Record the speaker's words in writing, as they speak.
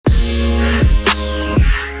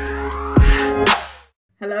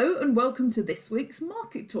Hello and welcome to this week's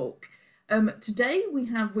Market Talk. Today we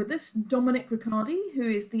have with us Dominic Riccardi, who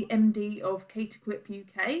is the MD of Caterquip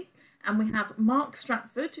UK, and we have Mark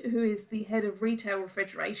Stratford, who is the head of retail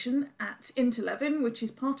refrigeration at Interlevin, which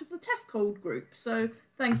is part of the Tefcold Group. So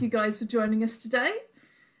thank you guys for joining us today.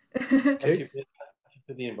 Thank you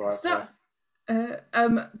for the invite.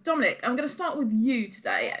 Dominic, I'm going to start with you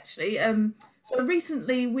today, actually. So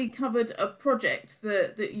recently we covered a project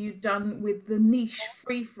that you'd done with the Niche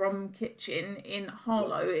Free From Kitchen in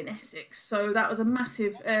Harlow in Essex. So that was a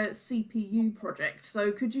massive CPU project.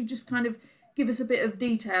 So could you just kind of give us a bit of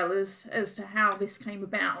detail as to how this came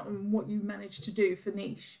about and what you managed to do for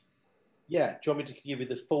Niche? Yeah, do you want me to give you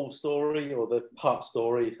the full story or the part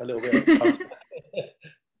story? A little bit of time.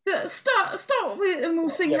 Start with, and we'll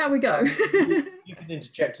see how we go. You can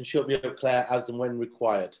interject and shut me up, Claire, as and when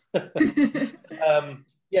required.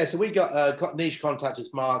 Yeah, so we got Niche contacted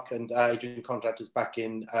us, Mark and Adrian contacted us back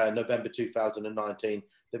in November 2019.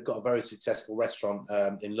 They've got a very successful restaurant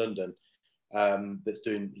in London that's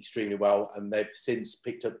doing extremely well, and they've since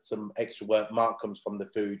picked up some extra work. Mark comes from the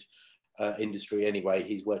food industry anyway.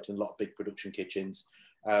 He's worked in a lot of big production kitchens.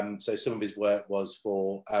 So some of his work was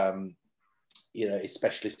for it's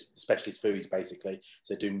specialist foods basically.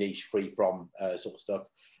 So do niche free from sort of stuff.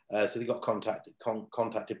 So they got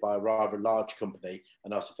contacted by a rather large company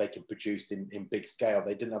and asked if they could produce in big scale.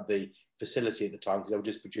 They didn't have the facility at the time because they were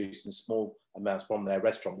just producing small amounts from their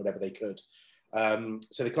restaurant, whatever they could.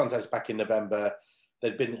 So they contacted us back in November.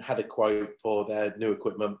 They'd had a quote for their new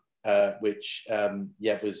equipment, which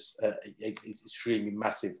was extremely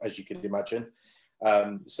massive, as you can imagine.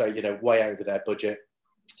 So way over their budget.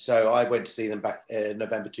 So I went to see them back in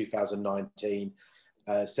November 2019,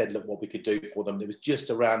 said, look, what we could do for them. It was just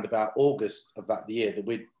around about August of that year that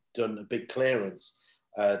we'd done a big clearance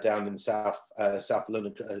down in South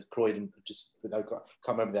London, Croydon, I can't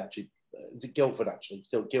remember actually, is it Guildford actually,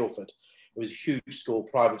 still Guildford. It was a huge school,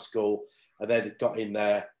 private school, and they'd got in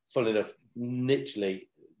there, full enough, literally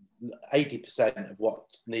 80% of what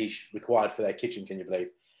Niche required for their kitchen, can you believe?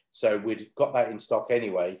 So we'd got that in stock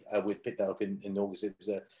anyway. We'd picked that up in August. It was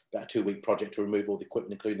about a 2-week project to remove all the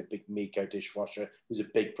equipment, including a big Miko dishwasher. It was a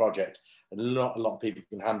big project. And a lot of people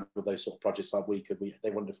can handle those sort of projects like we could. They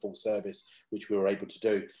wanted a full service, which we were able to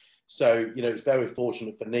do. So, it's very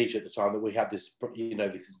fortunate for Niche at the time that we had this,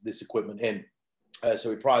 this equipment in. So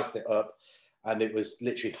we priced it up, and it was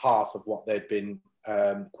literally half of what they'd been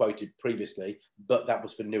quoted previously, but that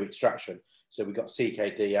was for new extraction. So we got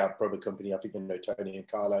CKD, our brother company, I think you know Tony and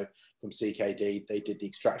Carlo from CKD. They did the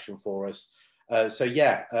extraction for us.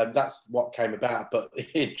 That's what came about. But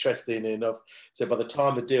interesting enough, so by the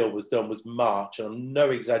time the deal was done was March, and no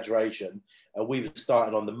exaggeration, we were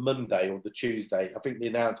starting on the Monday or the Tuesday. I think the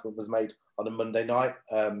announcement was made on a Monday night.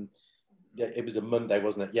 It was a Monday,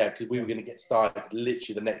 wasn't it? Yeah, because we were going to get started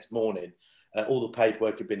literally the next morning. All the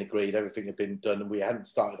paperwork had been agreed, everything had been done, and we hadn't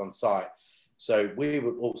started on site. So we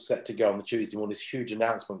were all set to go on the Tuesday morning. This huge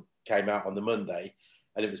announcement came out on the Monday,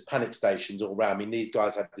 and it was panic stations all around. I mean, these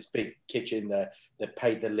guys had this big kitchen there. They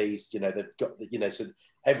paid the lease. They've got, so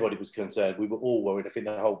everybody was concerned. We were all worried. I think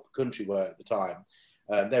the whole country were at the time.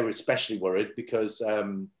 They were especially worried because,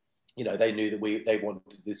 they knew that they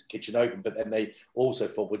wanted this kitchen open, but then they also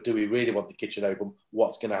thought, well, do we really want the kitchen open?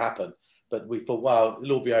 What's going to happen? But we thought, well,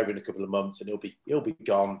 it'll all be over in a couple of months, and it'll be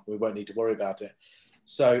gone. We won't need to worry about it.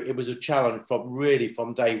 So it was a challenge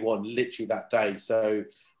from day one, literally that day. So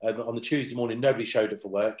on the Tuesday morning, nobody showed up for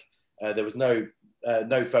work. There was no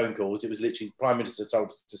phone calls. It was literally Prime Minister told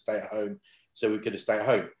us to stay at home, so we could stay at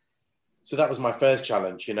home. So that was my first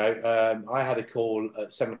challenge. I had a call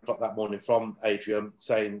at 7 o'clock that morning from Adrian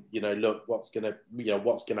saying, look, what's gonna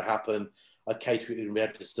happen? Caterquip we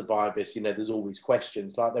had to survive this. There's all these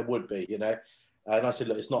questions like there would be. And I said,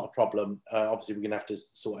 look, it's not a problem. Obviously, we're going to have to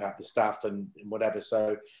sort out the staff and whatever.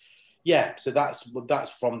 So, yeah, so that's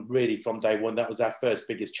from day one. That was our first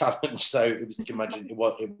biggest challenge. So you can imagine it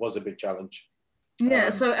was a big challenge. Yeah.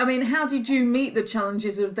 So, I mean, how did you meet the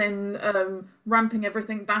challenges of then ramping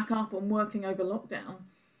everything back up and working over lockdown?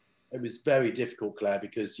 It was very difficult, Claire,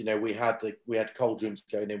 because we had cold rooms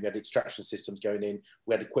going in, we had extraction systems going in,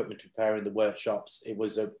 we had equipment repairing in the workshops. It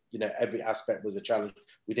was every aspect was a challenge.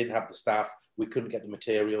 We didn't have the staff, we couldn't get the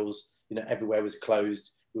materials. Everywhere was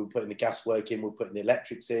closed. We were putting the gas work in, we were putting the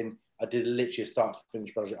electrics in. I did literally a start to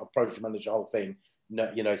finish project. I project managed the whole thing.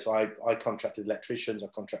 So I contracted electricians, I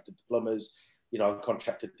contracted the plumbers. I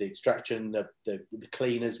contracted the extraction, the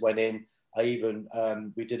cleaners went in.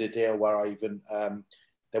 We did a deal where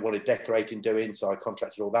they wanted decorating doing, so I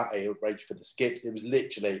contracted all that. I arranged for the skips. It was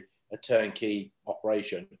literally a turnkey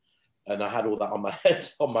operation. and I had all that on my head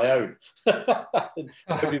on my own.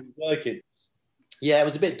 Nobody was working. Yeah, it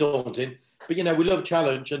was a bit daunting, but we love a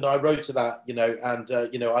challenge, and I wrote to that, and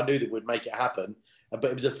I knew that we'd make it happen. But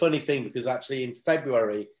it was a funny thing because actually in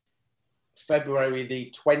February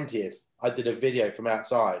the 20th, I did a video from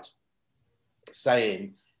outside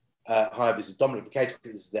saying, "Hi, this is Dominic from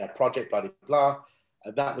Catering. This is their project, blah blah blah."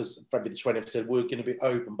 And that was February the 20th. Said we're going to be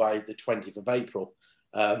open by the 20th of April.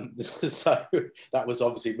 So that was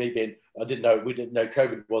obviously me being. We didn't know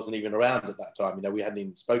COVID wasn't even around at that time. We hadn't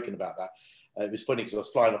even spoken about that. It was funny because I was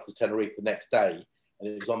flying off to Tenerife the next day, and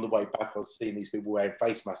it was on the way back. I was seeing these people wearing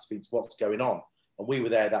face masks. Thinking, what's going on? And we were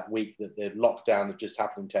there that week that the lockdown had just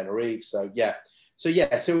happened in Tenerife. So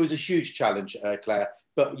it was a huge challenge, Claire.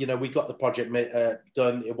 But we got the project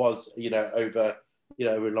done. It was over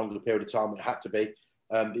over a longer period of time. It had to be.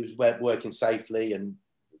 It was working safely, and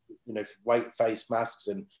weight face masks.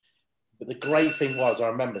 But the great thing was, I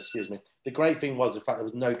remember, the great thing was the fact there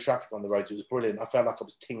was no traffic on the road. It was brilliant. I felt like I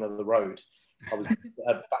was king of the road. I was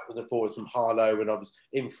backwards and forwards from Harlow, and I was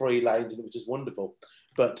in 3 lanes, and it was just wonderful.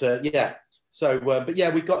 But yeah, so but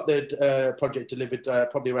yeah, we got the project delivered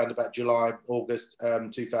probably around about July, August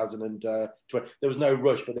 2020. There was no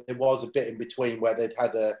rush, but there was a bit in between where they'd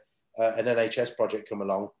had an NHS project come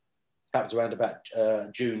along. That was around about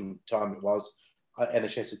June time. It was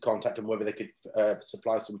NHS had contacted them whether they could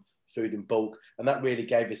supply some food in bulk, and that really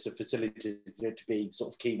gave us a facility to be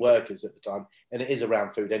sort of key workers at the time, and it is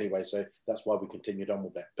around food anyway, so that's why we continued on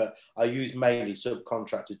with it. But I used mainly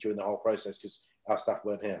subcontractors during the whole process because our staff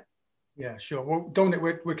weren't here. Yeah, sure. Well,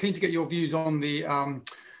 Dominic, we're keen to get your views on the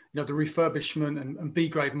the refurbishment and B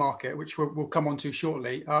grade market, which we'll come on to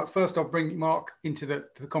shortly. First, I'll bring Mark into the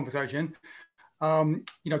conversation.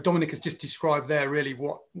 Dominic has just described there really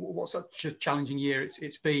what such a challenging year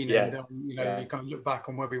it's been. Yeah. And you kind of look back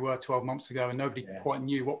on where we were 12 months ago, and nobody quite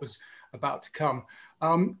knew what was about to come.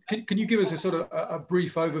 Can you give us a sort of a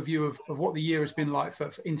brief overview of what the year has been like for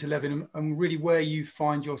Interlevin, and really where you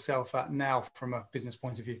find yourself at now from a business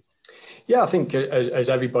point of view? Yeah, I think as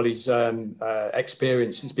everybody's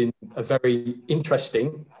experience, it's been a very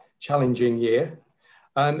interesting, challenging year.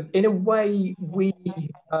 In a way, we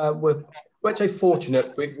weren't so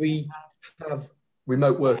fortunate. We have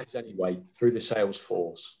remote workers anyway through the sales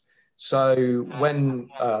force. So when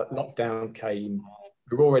lockdown came,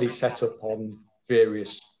 we were already set up on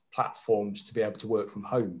various platforms to be able to work from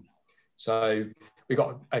home. So we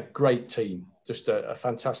got a great team, just a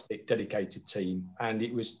fantastic, dedicated team. And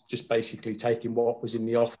it was just basically taking what was in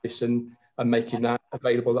the office and making that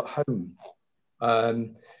available at home.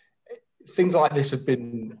 Things like this have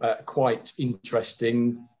been quite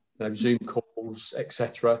interesting, Zoom calls,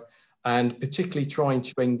 etc. And particularly trying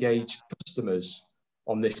to engage customers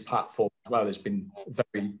on this platform as well has been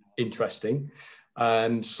very interesting.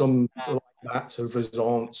 Some like that, others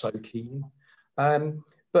aren't so keen.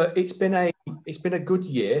 But it's been a good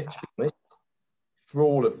year, to be honest, through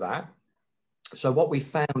all of that. So what we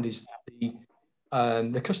found is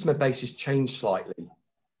the customer base has changed slightly.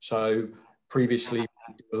 So previously,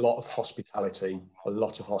 we did a lot of hospitality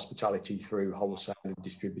through wholesale and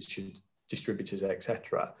distributors,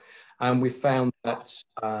 etc. And we found that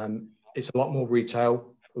it's a lot more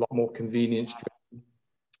retail, a lot more convenience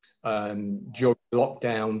driven. During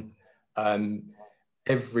lockdown,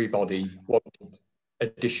 everybody wanted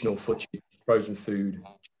additional footage, frozen food,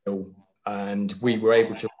 and we were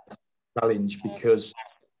able to challenge because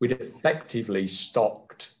we'd effectively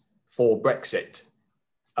stocked for Brexit.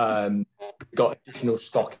 Got additional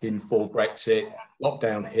stock in for Brexit,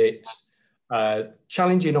 lockdown hit,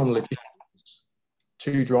 challenging on logistics,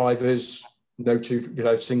 2 drivers,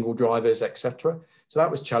 single drivers, etc. So that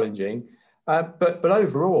was challenging. But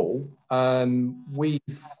overall, we've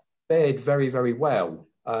fared very, very well.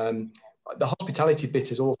 The hospitality bit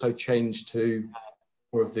has also changed to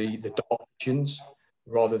more of the dark kitchens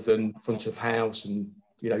rather than front of house and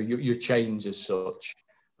your chains as such.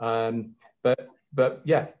 But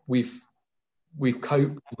yeah, we've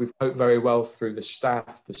coped very well through the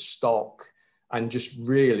staff, the stock, and just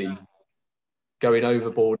really going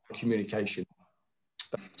overboard in communication.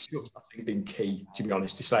 That's, I think, been key, to be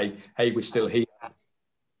honest, to say, hey, we're still here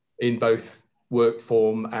in both work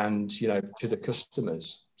form and to the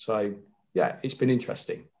customers. So yeah, it's been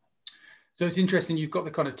interesting. So it's interesting, you've got the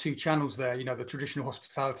kind of 2 channels there, the traditional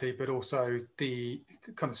hospitality, but also the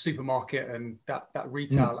kind of supermarket and that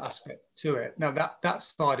retail aspect to it. Now that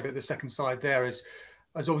side of it, the second side there has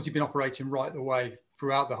obviously been operating right the way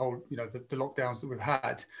throughout the whole, the lockdowns that we've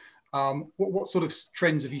had. What sort of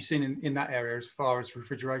trends have you seen in that area as far as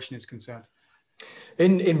refrigeration is concerned?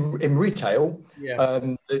 In retail,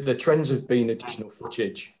 the trends have been additional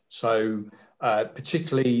footage. So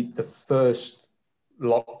particularly the first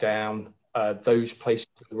lockdown, those places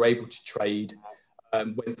that were able to trade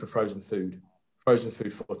went for frozen food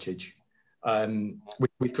footage.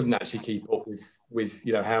 We couldn't actually keep up with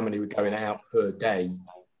how many were going out per day.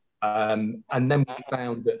 And then we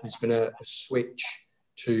found that there's been a switch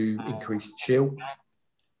to increased chill.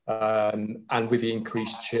 And with the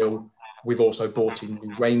increased chill, we've also brought in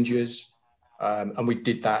new ranges. And we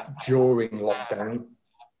did that during lockdown,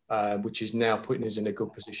 which is now putting us in a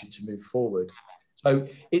good position to move forward. So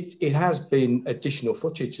it has been additional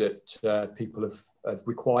footage that people have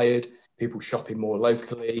required, people shopping more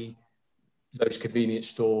locally. Those convenience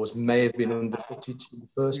stores may have been under footage in the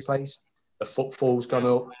first place. The footfall's gone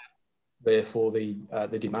up, therefore the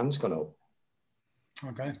demand's gone up.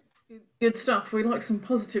 Okay. Good stuff. We like some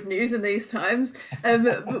positive news in these times.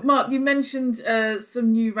 But Mark, you mentioned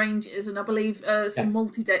some new ranges, and I believe some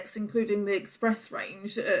multi-decks, including the Express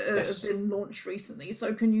range, have been launched recently.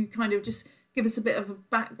 So can you kind of just give us a bit of a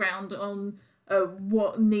background on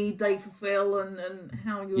what need they fulfill and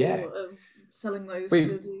how you're selling those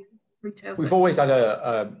to the retail sector? We've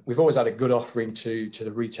always had a good offering to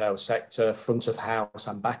the retail sector, front of house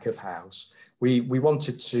and back of house. We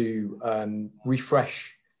wanted to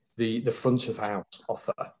refresh the front of house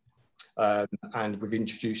offer, and we've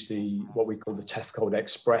introduced what we call the Tefcold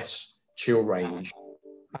Express chill range,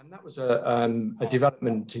 and that was a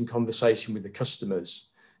development in conversation with the customers.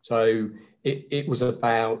 So it was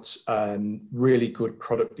about really good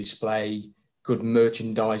product display, good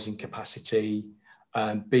merchandising capacity,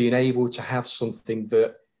 being able to have something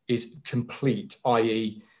that is complete,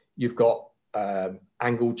 i.e. you've got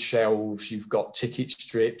angled shelves, you've got ticket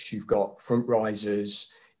strips, you've got front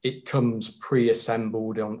risers. It comes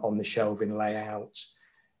pre-assembled on the shelving layout.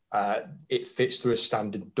 It fits through a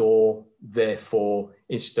standard door, therefore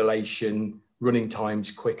installation, running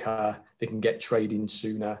times quicker, they can get trade-in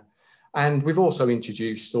sooner. And we've also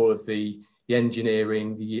introduced all of the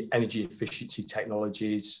engineering, the energy efficiency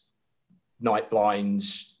technologies, night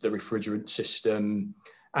blinds, the refrigerant system,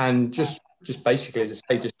 and just basically, as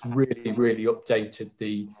I say, just really updated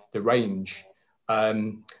the range.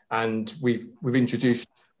 And we've introduced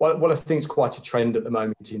what I think is quite a trend at the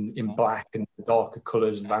moment in black and darker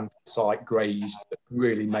colours of anthracite greys that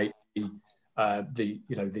really make the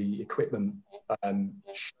equipment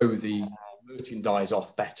show the merchandise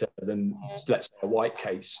off better than, let's say, a white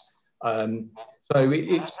case. So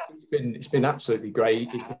it's been absolutely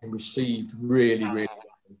great. It's been received really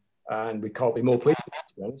well, and we can't be more pleased with it,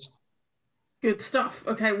 to be honest. Good stuff.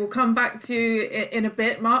 Okay, we'll come back to you in a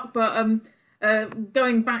bit, Mark, but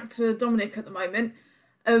going back to Dominic at the moment,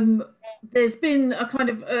 there's been a kind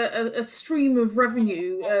of a stream of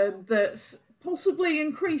revenue that's possibly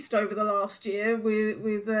increased over the last year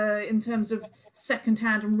with in terms of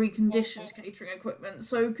second-hand and reconditioned catering equipment.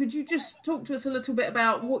 So could you just talk to us a little bit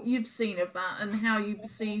about what you've seen of that and how you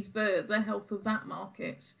perceive the health of that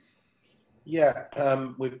market? Yeah,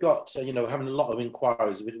 we've got, having a lot of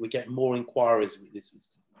inquiries. We get more inquiries.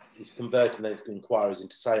 It's converting those inquiries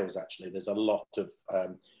into sales, actually. There's a lot of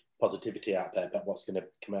positivity out there about what's going to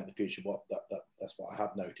come out in the future. That's what I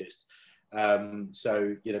have noticed.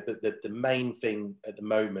 So, but the main thing at the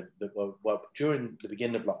moment, during the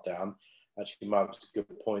beginning of lockdown, actually, Mark's a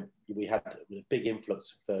good point. We had a big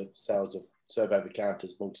influx for sales of servo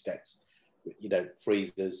over-counters, multi-decks,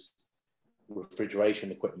 freezers,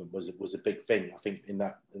 refrigeration equipment was a big thing. I think in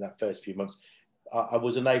that first few months, I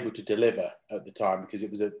was unable to deliver at the time because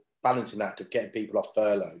it was a balancing act of getting people off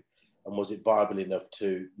furlough, and was it viable enough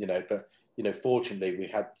to, but fortunately we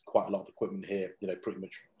had quite a lot of equipment here, pretty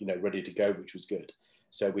much, ready to go, which was good.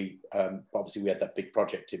 So we, obviously we had that big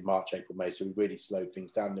project in March, April, May, so we really slowed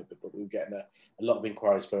things down a little bit, but we were getting a lot of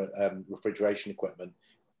inquiries for refrigeration equipment.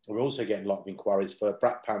 We're also getting a lot of inquiries for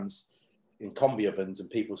brat pans in combi ovens, and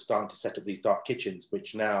people starting to set up these dark kitchens,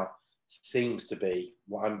 which now seems to be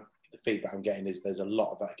the feedback I'm getting is there's a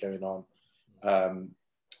lot of that going on,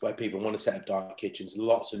 where people want to set up dark kitchens.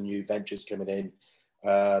 Lots of new ventures coming in.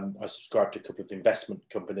 I subscribe to a couple of investment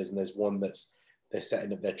companies, and there's one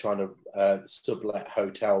they're trying to sublet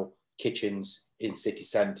hotel kitchens in city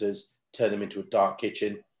centres, turn them into a dark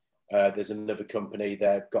kitchen. There's another company,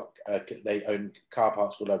 they own car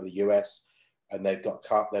parks all over the US, and they're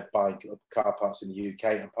buying car parks in the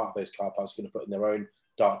UK, and part of those car parks are going to put in their own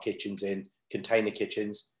dark kitchens in container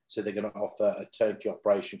kitchens. So they're going to offer a turnkey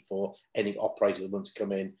operation for any operator that wants to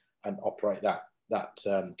come in and operate that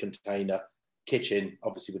container kitchen,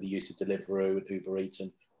 obviously with the use of Deliveroo and Uber Eats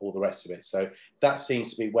and all the rest of it. So that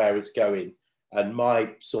seems to be where it's going. And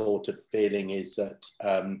my sort of feeling is that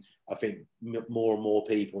I think more and more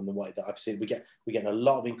people in the way that I've seen, we're getting a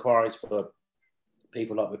lot of inquiries for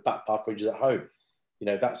people like with back bar fridges at home, you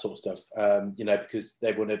know, that sort of stuff, you know, because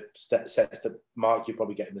they want to set the mark. You're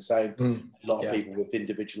probably getting the same. A lot of people with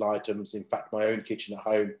individual items. In fact, my own kitchen at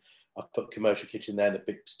home, I've put commercial kitchen there, and a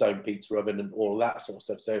big stone pizza oven and all of that sort of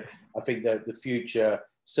stuff. So I think that the future,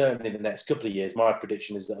 certainly in the next couple of years, my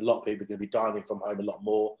prediction is that a lot of people are going to be dining from home a lot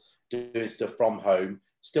more, doing stuff from home,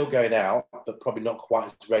 still going out, but probably not quite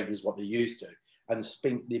as regular as what they used to. And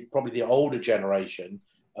probably the older generation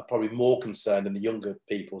are probably more concerned than the younger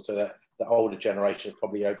people. So that the older generation is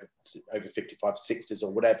probably over 55, 60s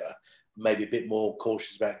or whatever, maybe a bit more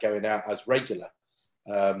cautious about going out as regular.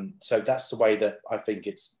 So that's the way that I think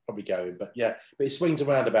it's probably going. But yeah, but it swings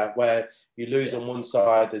around about where you lose on one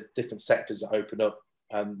side, there's different sectors that open up,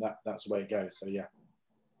 and that's the way it goes. So yeah.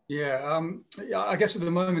 Yeah, I guess at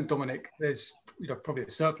the moment, Dominic, there's probably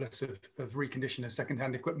a surplus of reconditioned and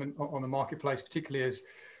second-hand equipment on the marketplace, particularly as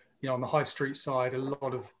on the high street side, a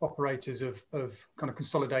lot of operators have kind of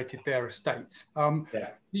consolidated their estates. How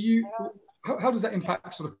does that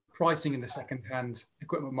impact sort of pricing in the second-hand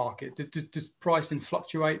equipment market? Does pricing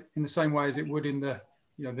fluctuate in the same way as it would in the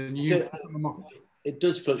the new equipment market? It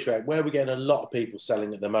does fluctuate. Where we're getting a lot of people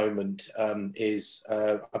selling at the moment is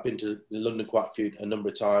I've been to London a number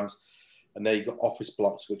of times, and there you've got office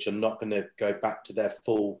blocks which are not going to go back to their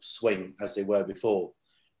full swing as they were before.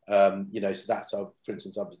 So that's for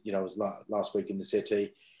instance, I was last week in the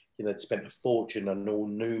city. They spent a fortune on all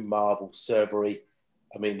new marble servery.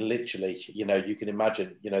 I mean, literally, you can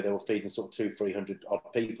imagine, they were feeding sort of 200-300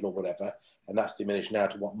 odd people or whatever, and that's diminished now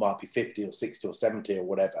to what might be 50 or 60 or 70 or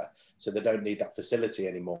whatever. So they don't need that facility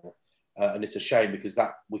anymore. And it's a shame because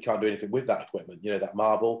we can't do anything with that equipment, that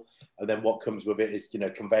marble. And then what comes with it is, big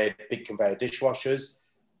conveyor dishwashers.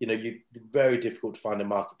 You're very difficult to find a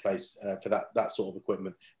marketplace for that sort of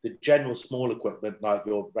equipment. The general small equipment, like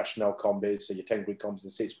your Rationale combis, so your 10-grid combis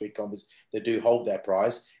and 6-grid combis, they do hold their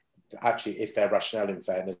price. Actually, if they're Rationale, in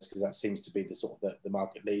fairness, because that seems to be the sort of the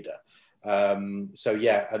market leader. So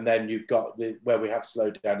yeah, and then you've got where we have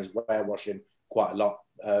slowed down is warewashing quite a lot,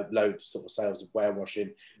 low sort of sales of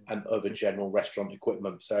warewashing and other general restaurant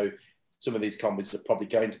equipment. So some of these combis are probably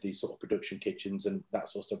going to these sort of production kitchens and that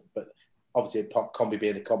sort of stuff. But obviously, a combi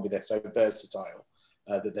being a combi, they're so versatile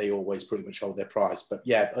that they always pretty much hold their price. But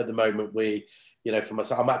yeah, at the moment, for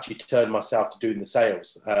myself, I'm actually turned myself to doing the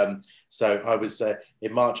sales. So I was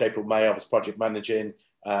in March, April, May, I was project managing,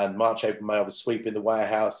 and March, April, May, I was sweeping the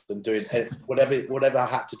warehouse and doing whatever I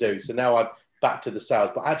had to do. So now I'm back to the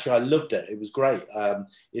sales, but actually I loved it. It was great.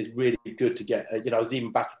 It's really good to get. I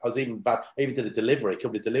even did a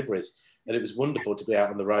couple of deliveries, and it was wonderful to be out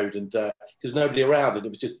on the road and there's nobody around, and it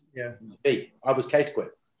was just me. I was Kate Quinn.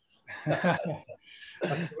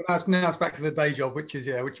 Now it's back to the day job, which is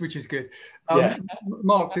good.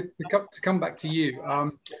 Mark, to come back to you,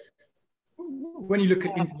 when you look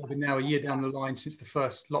at Interlevel now, a year down the line since the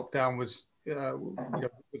first lockdown was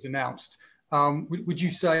announced, would you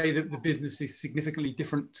say that the business is significantly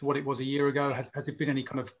different to what it was a year ago? Has there been any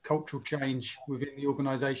kind of cultural change within the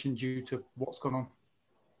organisation due to what's gone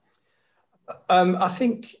on? I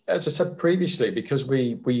think, as I said previously, because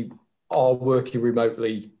we are working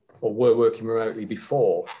remotely, or were working remotely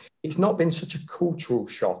before, it's not been such a cultural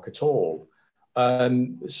shock at all.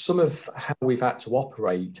 Some of how we've had to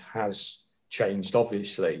operate has changed,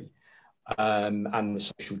 obviously, and the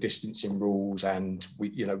social distancing rules, and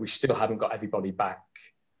we still haven't got everybody back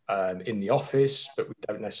in the office, but we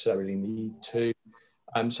don't necessarily need to.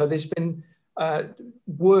 So there's been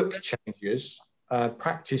work changes,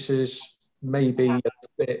 practices maybe a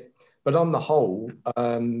bit, but on the whole,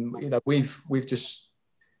 we've just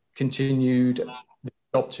continued the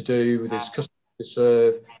job to do, there's customers to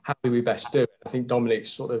serve, how do we best do it? I think Dominic's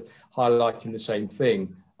sort of highlighting the same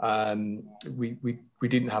thing. We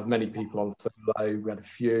didn't have many people on furlough, we had a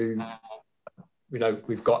few,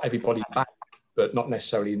 we've got everybody back, but not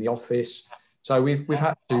necessarily in the office. So we've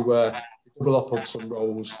had to double up on some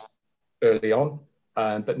roles early on,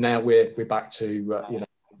 but now we're back to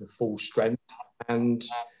the full strength. And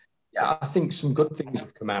yeah, I think some good things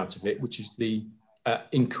have come out of it, which is the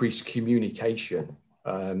increased communication.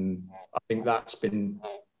 I think that's been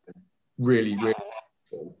really, really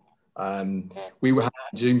helpful. We were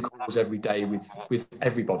having Zoom calls every day with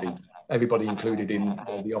everybody included in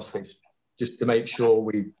the office, just to make sure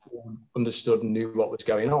we understood and knew what was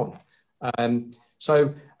going on.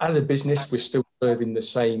 So as a business, we're still serving the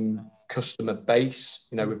same customer base.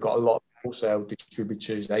 We've got a lot of wholesale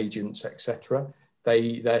distributors, agents, etc.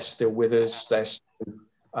 They're still with us. They're still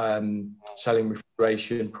selling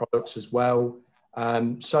refrigeration products as well.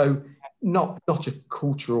 So not a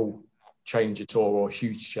cultural change at all, or a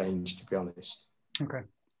huge change, to be honest. Okay.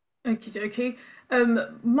 Okie dokie.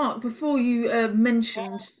 Mark, before you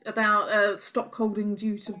mentioned about stock holding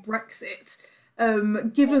due to Brexit,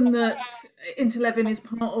 given that Interlevin is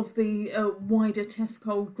part of the wider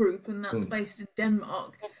Tefcold group and that's based in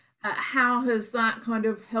Denmark, how has that kind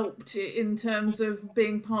of helped in terms of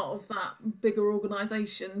being part of that bigger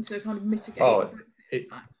organisation to kind of mitigate the Brexit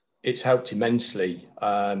impact? It's helped immensely,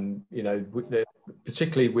 you know,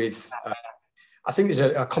 particularly with, I think there's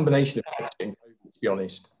a combination of everything, to be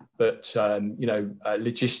honest, but, you know,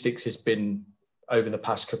 logistics has been, over the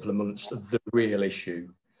past couple of months, the real issue.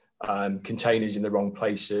 Containers in the wrong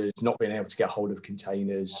places, not being able to get hold of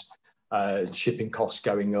containers, shipping costs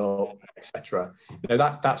going up, etc. You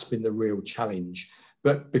know, that's been the real challenge.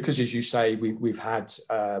 But because, as you say, we've part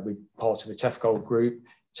of the Tefcold group.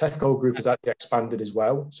 Tefcold group has actually expanded as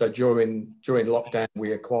well. So during lockdown,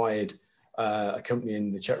 we acquired a company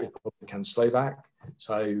in the Czech Republic and Slovak.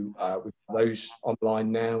 So we've got those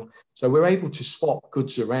online now. So we're able to swap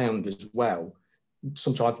goods around as well.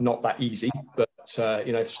 Sometimes not that easy, but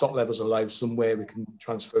you know, if stock levels are low somewhere, we can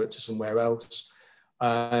transfer it to somewhere else.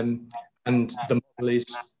 And the model is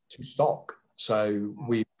to stock. So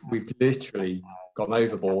we've literally gone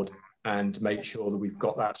overboard and make sure that we've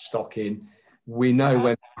got that stock in. We know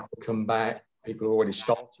when people come back, people are already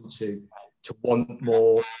starting to want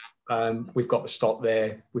more. We've got the stock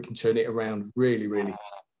there. We can turn it around really, really.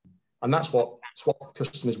 And that's what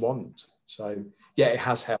customers want. So yeah, it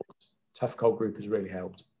has helped. Tefcold Group has really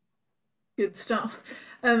helped. Good stuff.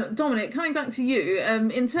 Dominic, coming back to you,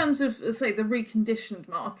 in terms of, say, the reconditioned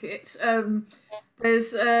market,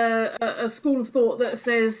 there's a school of thought that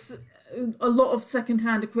says a lot of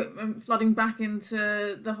second-hand equipment flooding back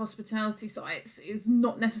into the hospitality sites is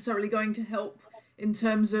not necessarily going to help in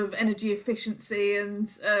terms of energy efficiency and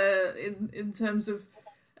in terms of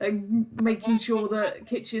making sure that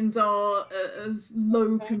kitchens are as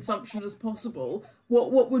low consumption as possible.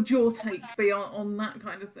 What would your take be on that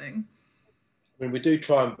kind of thing? I mean, we do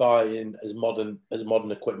try and buy in as modern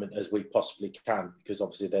equipment as we possibly can, because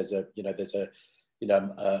obviously there's a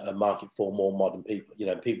market for more modern people. You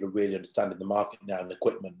know, people are really understanding the market now and the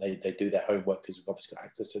equipment. They do their homework because we've obviously got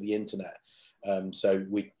access to the internet. So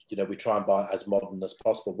we try and buy it as modern as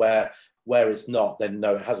possible. Where it's not, then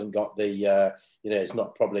no, it hasn't got the it's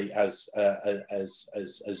not probably as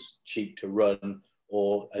cheap to run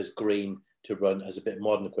or as green to run as a bit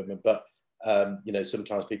modern equipment. But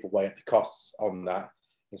sometimes people weigh up the costs on that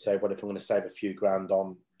and say, well, if I'm going to save a few grand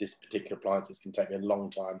on this particular appliance, it's going to take me a long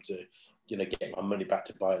time to get my money back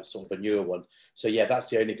to buy sort of a newer one. So yeah, that's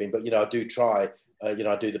the only thing. But I do try. I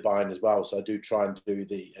do the buying as well. So I do try and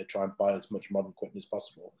buy as much modern equipment as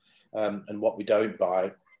possible. And what we don't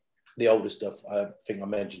buy, the older stuff, I think I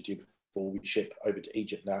mentioned to you before, we ship over to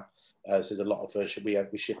Egypt now. So there's a lot of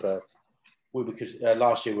we ship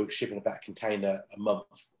last year we were shipping about a container a month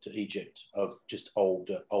to Egypt of just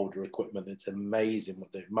older equipment. It's amazing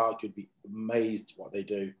what Mark, you'd be amazed what they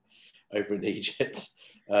do over in Egypt.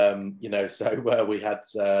 So we had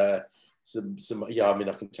some I mean,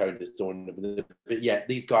 I can tell you this story, but yeah,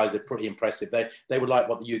 these guys are pretty impressive. They were like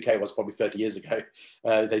what the UK was probably 30 years ago.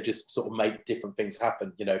 They just sort of make different things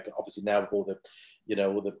happen, but obviously now with all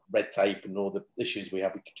the red tape and all the issues we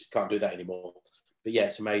have, we just can't do that anymore. But yeah,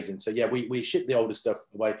 it's amazing. So yeah, we ship the older stuff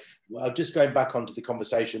away. Just going back onto the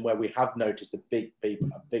conversation where we have noticed a big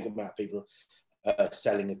amount of people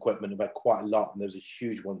selling equipment. We've had quite a lot, and there was a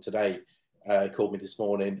huge one today. Called me this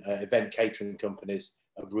morning. Event catering companies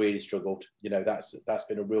have really struggled. That's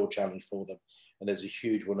been a real challenge for them. And there's a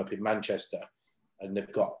huge one up in Manchester, and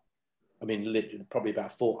they've got, I mean, literally probably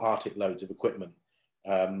about 4 Arctic loads of equipment.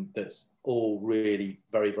 That's all really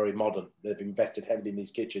very, very modern. They've invested heavily in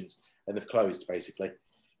these kitchens, and they've closed basically.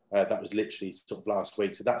 That was literally sort of last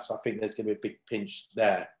week. So I think there's going to be a big pinch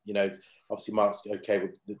there. Obviously Mark's okay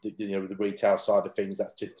with the retail side of things.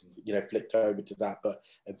 That's just flicked over to that. But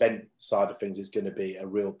event side of things is going to be a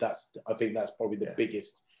real. I think that's probably the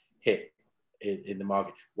biggest hit in the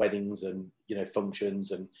market. Weddings and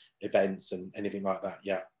functions and events and anything like that.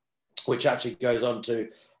 Yeah, which actually goes on to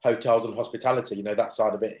hotels and hospitality. That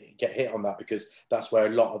side of it get hit on that, because that's where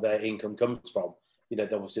a lot of their income comes from.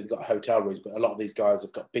 They've obviously got hotel rooms, but a lot of these guys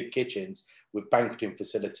have got big kitchens with banqueting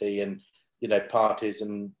facility and, parties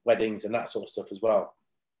and weddings and that sort of stuff as well.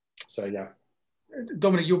 So, yeah.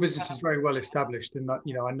 Dominic, your business is very well established in that,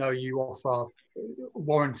 I know you offer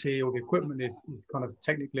warranty, or the equipment is kind of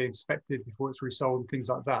technically inspected before it's resold and things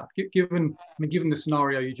like that. Given the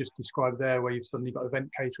scenario you just described there, where you've suddenly got event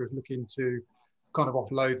caterers looking to kind of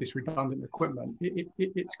offload this redundant equipment,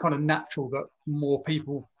 it's kind of natural that more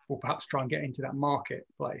people or perhaps try and get into that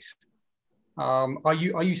marketplace. Are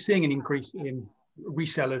you seeing an increase in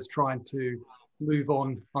resellers trying to move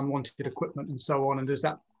on unwanted equipment and so on? And does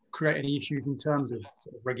that create any issues in terms of,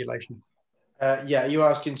 sort of regulation? Yeah, are you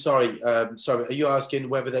asking? Are you asking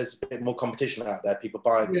whether there's a bit more competition out there? People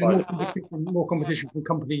buying? More competition from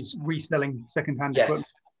companies reselling second-hand equipment.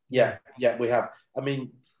 Yeah, we have. I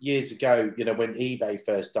mean, years ago, when eBay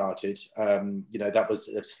first started, that was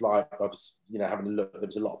a slight. I was, having a look. There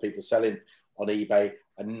was a lot of people selling on eBay,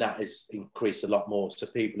 and that has increased a lot more. So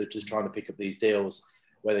people are just trying to pick up these deals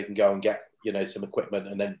where they can go and get, some equipment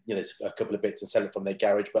and then, a couple of bits and sell it from their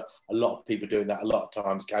garage. But a lot of people doing that a lot of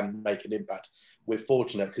times can make an impact. We're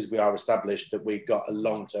fortunate because we are established that we've got a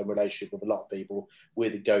long-term relationship with a lot of people. We're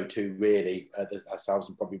the go-to really, ourselves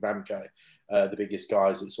and probably Ramco, the biggest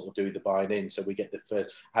guys that sort of do the buying in. So we get the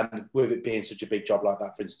first, and with it being such a big job like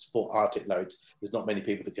that, for instance, for Arctic loads, there's not many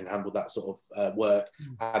people that can handle that sort of work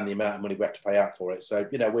and the amount of money we have to pay out for it. So,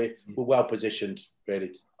 we're well positioned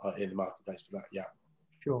really in the marketplace for that. Yeah.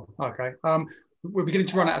 Sure. Okay. We're beginning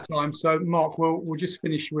to run out of time. So, Mark, we'll just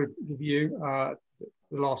finish with you, the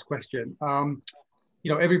last question.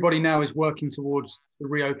 Everybody now is working towards the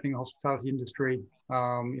reopening hospitality industry,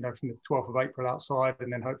 from the 12th of April outside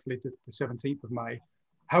and then hopefully to the 17th of May.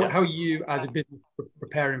 How are you as a business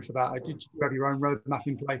preparing for that? Did you have your own roadmap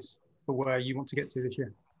in place for where you want to get to this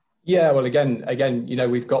year? Yeah, well, again,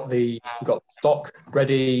 we've got stock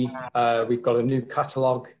ready. We've got a new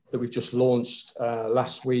catalogue that we've just launched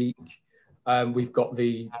last week. We've got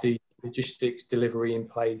the logistics delivery in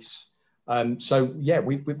place. So yeah,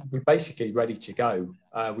 we're basically ready to go.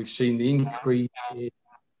 We've seen the increase in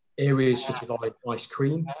areas such as ice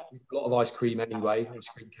cream. We've got a lot of ice cream anyway, ice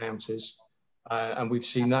cream counters, and we've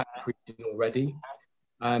seen that increasing already.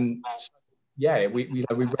 So yeah, we're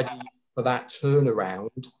ready for that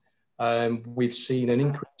turnaround. We've seen an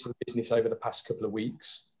increase in business over the past couple of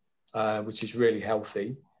weeks, which is really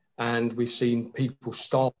healthy. And we've seen people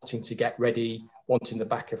starting to get ready, wanting the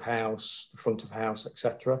back of house, the front of house,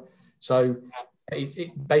 etc. So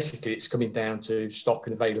basically it's coming down to stock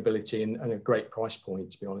and availability and a great price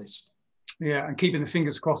point, to be honest. Yeah, and keeping the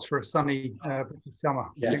fingers crossed for a sunny summer.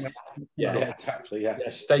 Yes. Yeah, exactly. Yeah.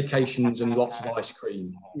 Staycations and lots of ice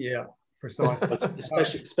cream. Yeah. Precisely.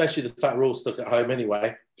 especially the fact we're all stuck at home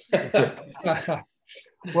anyway.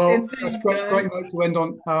 Well, that's great note to end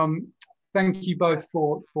on. Thank you both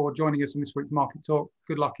for joining us in this week's Market Talk.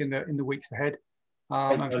 Good luck in the weeks ahead.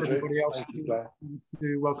 And for everybody else,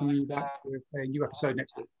 to welcome you back to a new episode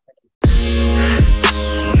next week.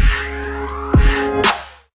 Thank you.